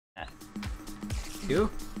too?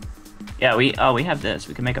 Yeah, we have this.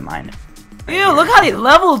 We can make a mine. Right Ew, look how they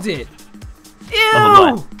leveled it! Ew!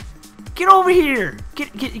 Leveled what? Get over here!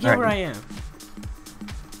 Get where I am.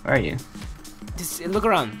 Where are you? Just look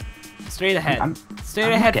around. Straight ahead. I'm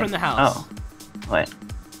ahead looking. from the house. Oh. What?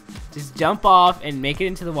 Just jump off and make it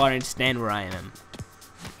into the water and stand where I am.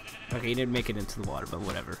 Okay, you didn't make it into the water, but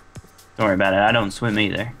whatever. Don't worry about it. I don't swim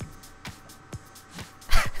either.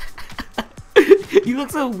 You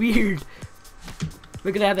look so weird.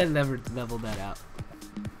 Look at how that leveled that out.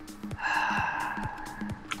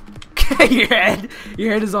 your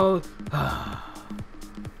head is all.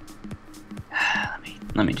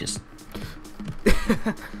 let me just.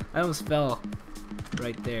 I almost fell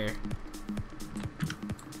right there.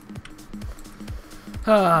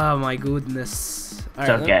 Oh my goodness. It's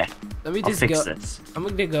okay. Let me I'll just fix this. I'm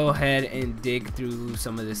gonna go ahead and dig through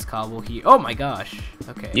some of this cobble here. Oh my gosh.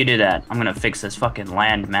 Okay. You do that. I'm gonna fix this fucking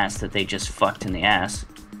land mass that they just fucked in the ass.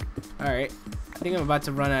 Alright. I think I'm about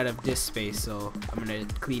to run out of disk space, so I'm gonna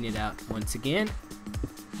clean it out once again.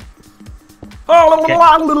 Okay.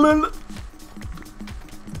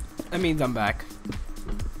 That means I'm back.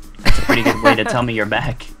 That's a pretty good way to tell me you're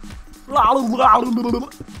back.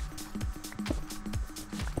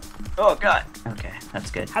 Oh god. Okay, that's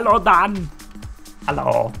good. Hello, Dan.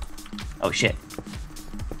 Hello. Oh shit.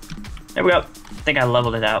 There we go. I think I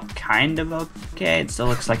leveled it out kind of okay. It still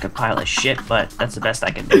looks like a pile of shit, but that's the best I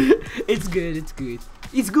can do. It's good, it's good.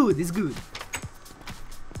 It's good, it's good.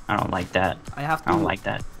 I don't like that. I don't like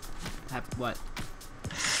that. Have what?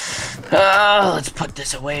 Let's put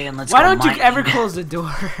this away and let's Why go don't you mining. ever close the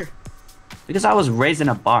door? Because I was raised in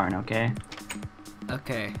a barn, okay?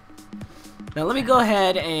 Okay. Now let me go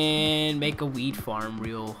ahead and make a weed farm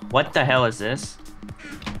real. What the hell is this?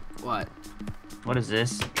 What? What is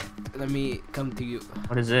this? Let me come to you.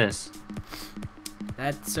 What is this?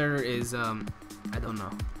 That, sir, is I don't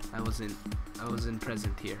know. I wasn't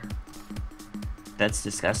present here. That's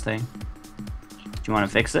disgusting. Do you want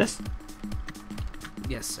to fix this?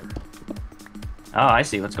 Yes, sir. Oh, I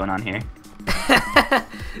see what's going on here.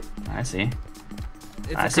 I see.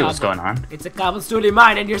 I see what's going on. It's a cobblestone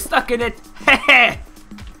mine, and you're stuck in it.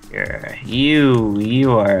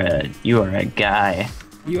 You are a guy.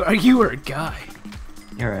 You are a guy.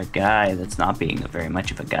 You're a guy that's not being very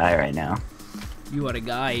much of a guy right now. You are a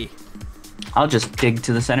guy. I'll just dig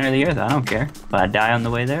to the center of the earth. I don't care. If I die on the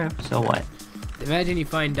way there, so what? Imagine you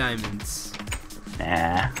find diamonds.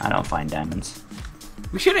 Nah, I don't find diamonds.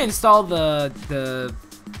 We should install the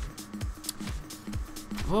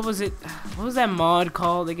what was it? What was that mod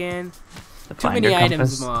called again? The Too finder many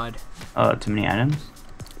compass? items mod. Oh, too many items?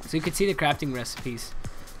 So you could see the crafting recipes.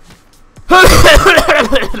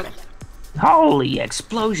 Holy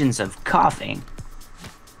explosions of coughing.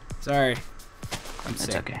 Sorry. I'm sick.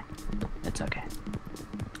 It's okay. It's okay.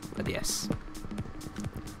 But yes.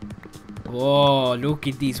 Whoa, look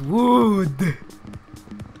at this wood.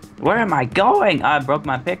 Where am I going? I broke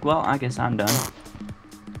my pick. Well, I guess I'm done.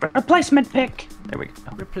 Replacement pick. There we go.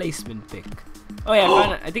 Replacement pick. Oh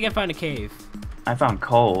yeah, I think I found a cave. I found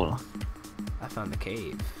coal. I found the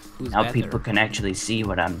cave. Who's Now better? people can actually see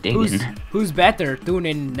what I'm digging. Who's better? Tune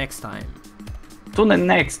in next time. Tune in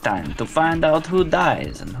next time to find out who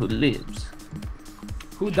dies and who lives.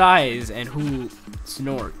 Who dies and who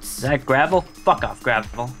snorts? Is that gravel? Fuck off,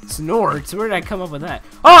 gravel. Snorts? Where did I come up with that?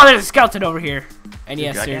 Oh, there's a skeleton over here. And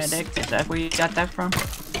yes, Drug there's... addict? Is that where you got that from?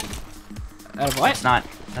 Out of what?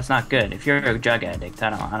 That's not good. If you're a drug addict, I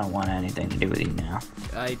don't want anything to do with you now.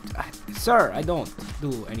 Sir, I don't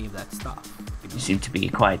do any of that stuff. You seem to be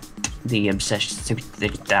quite the obsessed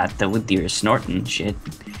with your snorting shit.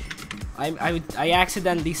 I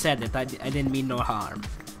accidentally said it. I didn't mean no harm.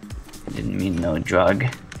 I didn't mean no drug.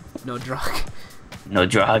 No drug. No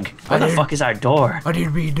drug. Where the fuck is our door? I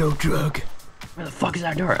didn't mean no drug. Where the fuck is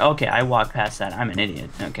our door? Okay, I walked past that. I'm an idiot.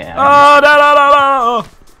 Okay. Oh, no.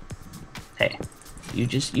 Hey,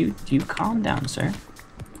 you calm down, sir.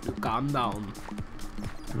 Calm down.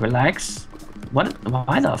 Relax. What?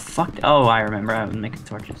 Why the fuck? Oh, I remember. I was making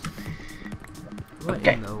torches. What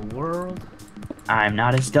in the world? I'm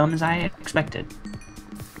not as dumb as I expected.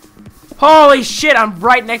 Holy shit! I'm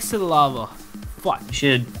right next to the lava. Fuck.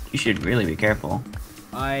 You should really be careful.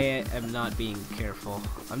 I am not being careful.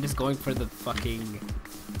 I'm just going for the fucking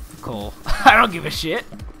coal. I don't give a shit.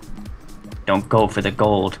 Don't go for the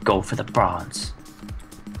gold. Go for the bronze.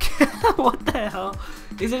 What the hell?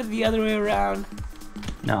 Is it the other way around?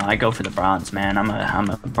 No, I go for the bronze, man. I'm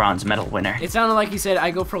a bronze medal winner. It sounded like you said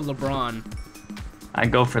I go for LeBron. I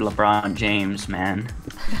go for LeBron James, man.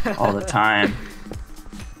 All the time.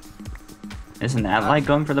 Isn't that like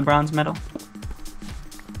going for the bronze medal?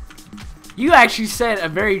 You actually said a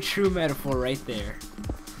very true metaphor right there.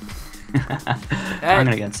 I'm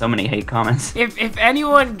gonna get so many hate comments. If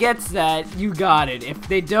anyone gets that, you got it. If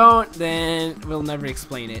they don't, then we'll never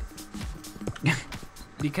explain it.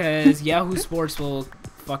 Because Yahoo Sports will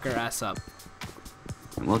fuck our ass up.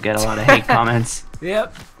 We'll get a lot of hate comments.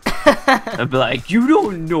 Yep. They'll be like, you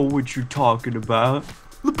don't know what you're talking about.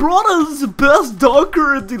 LeBron is the best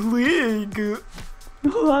dunker in the league.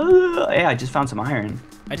 Yeah, I just found some iron.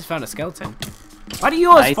 I just found a skeleton. Why do you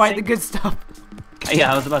always I find the think- good stuff?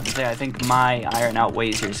 Yeah, I was about to say, I think my iron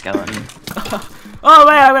outweighs your skeleton. Oh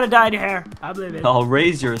wait, I'm gonna die in here. I believe it. I'll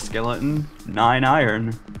raise your skeleton. 9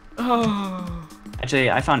 iron. Oh.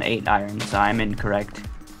 Actually, I found 8 iron, so I'm incorrect.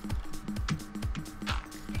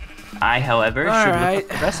 I, however, should look up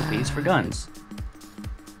the recipes for guns.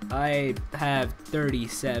 I have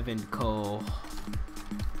 37 coal.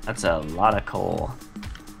 That's a lot of coal.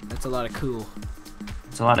 That's a lot of cool.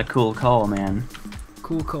 That's a lot of cool coal, man.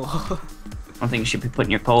 Cool coal. I don't think you should be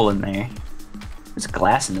putting your coal in there. There's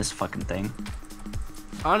glass in this fucking thing.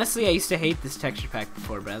 Honestly, I used to hate this texture pack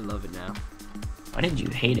before, but I love it now. Why did you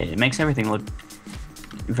hate it? It makes everything look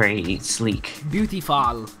very sleek.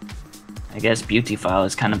 Beautiful. I guess beautiful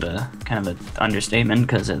is kind of a understatement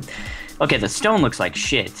because okay, the stone looks like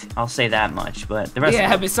shit. I'll say that much, but the rest.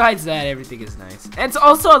 Yeah. Besides that, everything is nice. And it's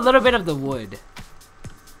also a little bit of the wood.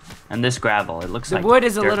 And this gravel, it looks The like wood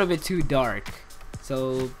is dirt. a little bit too dark.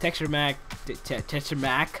 So texture mac. Texture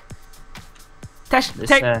mac. This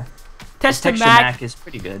Texture texture mac is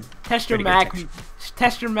pretty good. Texture Pretty good mac. texture.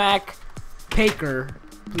 Texture mac. Paker,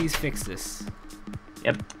 please fix this.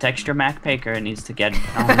 Yep, texture Mac Paker needs to get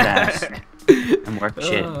on his ass and work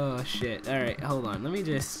shit. Oh shit! All right, hold on. Let me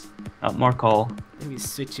just Oh, more coal,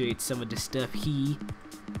 situate some of the stuff here.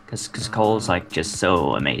 cause coal's like just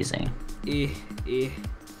so amazing. Yeah,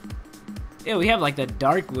 we have like the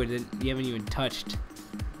dark wood that you haven't even touched.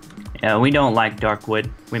 Yeah, we don't like dark wood.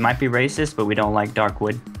 We might be racist, but we don't like dark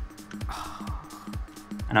wood.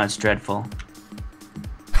 I know it's dreadful.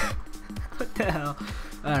 What the hell?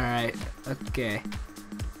 All right, okay.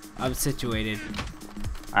 I'm situated.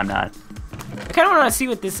 I'm not. I kind of want to see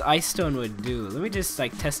what this ice stone would do. Let me just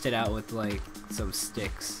like test it out with like some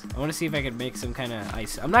sticks. I want to see if I can make some kind of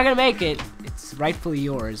ice. I'm not gonna make it. It's rightfully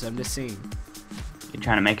yours. I'm just saying. You're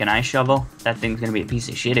trying to make an ice shovel? That thing's gonna be a piece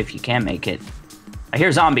of shit if you can't make it. I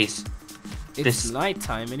hear zombies. It's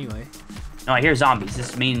nighttime anyway. No, I hear zombies.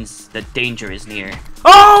 This means the danger is near.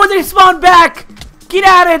 Oh, they spawned back! Get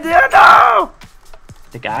out of there! No!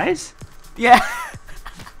 The guys? Yeah.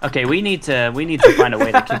 Okay, we need to find a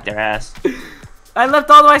way to kick their ass. I left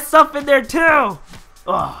all my stuff in there too.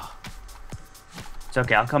 Oh. It's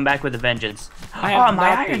okay. I'll come back with a vengeance. I have Oh, my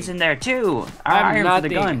nothing. iron's in there too. I have Iron for the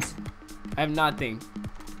nothing. guns. I have nothing.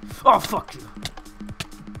 Oh fuck you!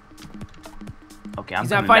 Okay, I'm He's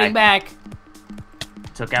coming not fighting back.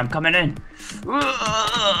 It's okay. I'm coming in.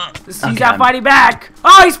 He's not fighting back.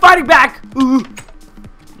 Oh, he's fighting back. Ooh.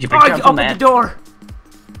 You be Oh, he careful, opened man. the door.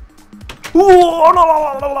 Ooh, oh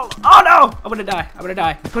no! Oh no! I'm gonna die. I'm gonna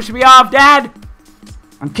die. He's pushing me off, Dad.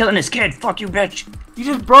 I'm killing this kid. Fuck you, bitch. You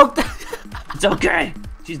just broke the. It's okay.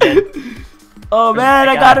 She's dead. Oh Where's man, that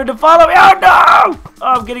I guy? got her to follow me. Oh no!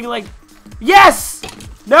 Oh, I'm getting like. Yes!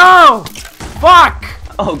 No! Fuck!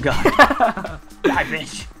 Oh god. Die,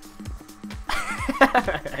 bitch.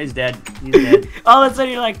 He's dead. He's dead. All of a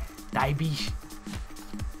sudden you're like, die, bish.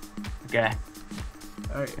 Okay.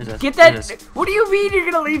 Alright. Get that. What do you mean you're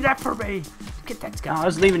gonna leave that for me? Get that No, guy. I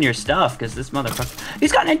was leaving your stuff because this motherfucker.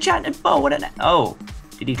 He's got an enchanted bow. What an. Oh.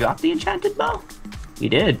 Did he drop the enchanted bow? He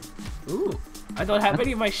did. Ooh. I don't have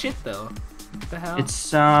any of my shit though. What the hell?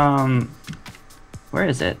 It's, where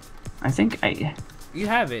is it? I think I. You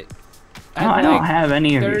have it. No, I don't have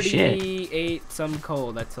any of your shit. 38 some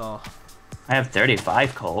coal, that's all. I have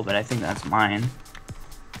 35 coal, but I think that's mine.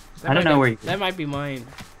 That I don't might know be- where you. That might be mine.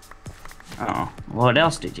 Oh, what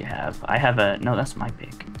else did you have? I have a. No, that's my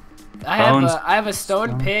pick. I have Bones. a stone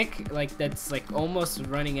Stone. pick, like that's like almost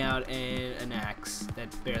running out, and an axe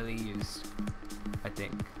that's barely used. I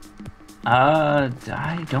think. I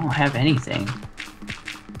don't have anything.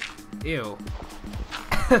 Ew.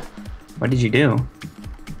 What did you do?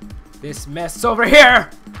 This mess over here!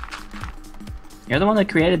 You're the one that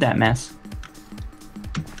created that mess.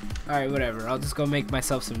 Alright, whatever. I'll just go make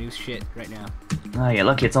myself some new shit right now. Oh, you're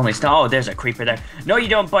lucky it's only stone. Oh, there's a creeper there. No, you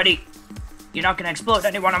don't, buddy. You're not gonna explode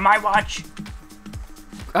anyone on my watch.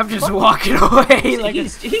 I'm just walking away like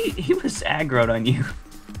he was aggroed on you.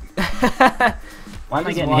 Why am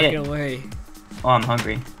I just getting walking hit? away. Oh, I'm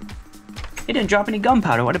hungry. He didn't drop any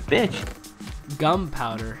gunpowder. What a bitch.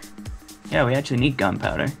 Gunpowder. Yeah, we actually need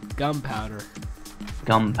gunpowder. Gunpowder.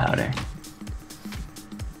 Gunpowder.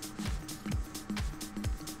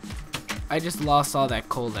 I just lost all that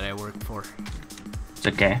coal that I worked for. It's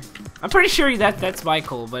okay. I'm pretty sure that's my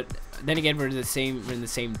coal, but then again, we're in the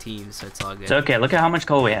same team, so it's all good. It's okay. Look at how much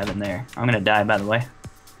coal we have in there. I'm gonna die, by the way.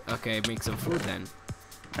 Okay, make some food then.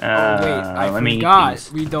 Oh wait, I forgot.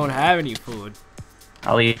 We don't have any food.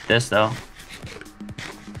 I'll eat this though.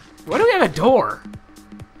 Why do we have a door?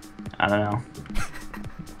 I don't know.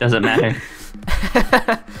 Doesn't matter.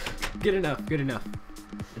 Good enough. Good enough.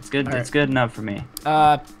 It's good. All It's right. good enough for me.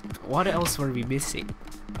 What else were we missing?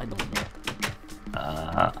 I don't know.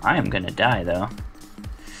 I am gonna die though.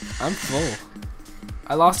 I'm full.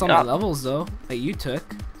 I lost all my levels though that you took,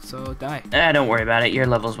 so die. Don't worry about it. Your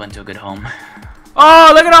levels went to a good home.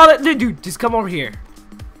 Oh, look at all that, dude! Just come over here.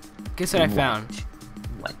 Guess what I found?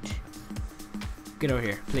 What? Get over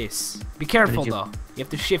here, please. Be careful you- though. You have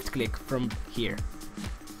to shift click from here.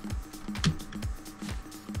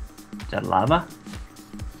 Is that lava?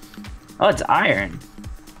 Oh, it's iron.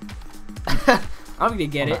 I'm gonna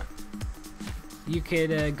get Hold it. You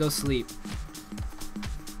could go sleep.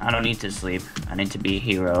 I don't need to sleep. I need to be a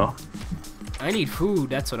hero. I need food.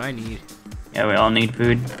 That's what I need. Yeah, we all need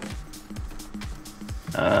food.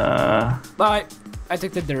 Bye. I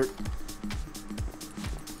took the dirt.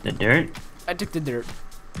 The dirt? I took the dirt.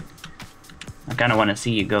 I kind of want to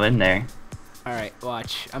see you go in there. Alright,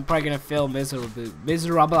 watch. I'm probably gonna fail miserable.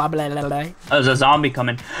 Blah, blah, blah. Oh, there's a zombie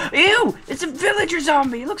coming. Ew! It's a villager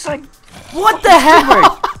zombie. It looks like... What the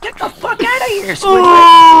hell? Get the fuck out of here, Squidward!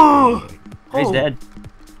 Oh! He's dead.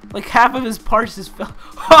 Like half of his parts just fell.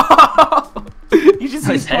 You just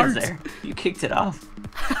see His head's parts. there. You kicked it off.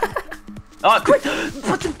 Oh, quick!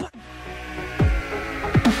 What the fuck?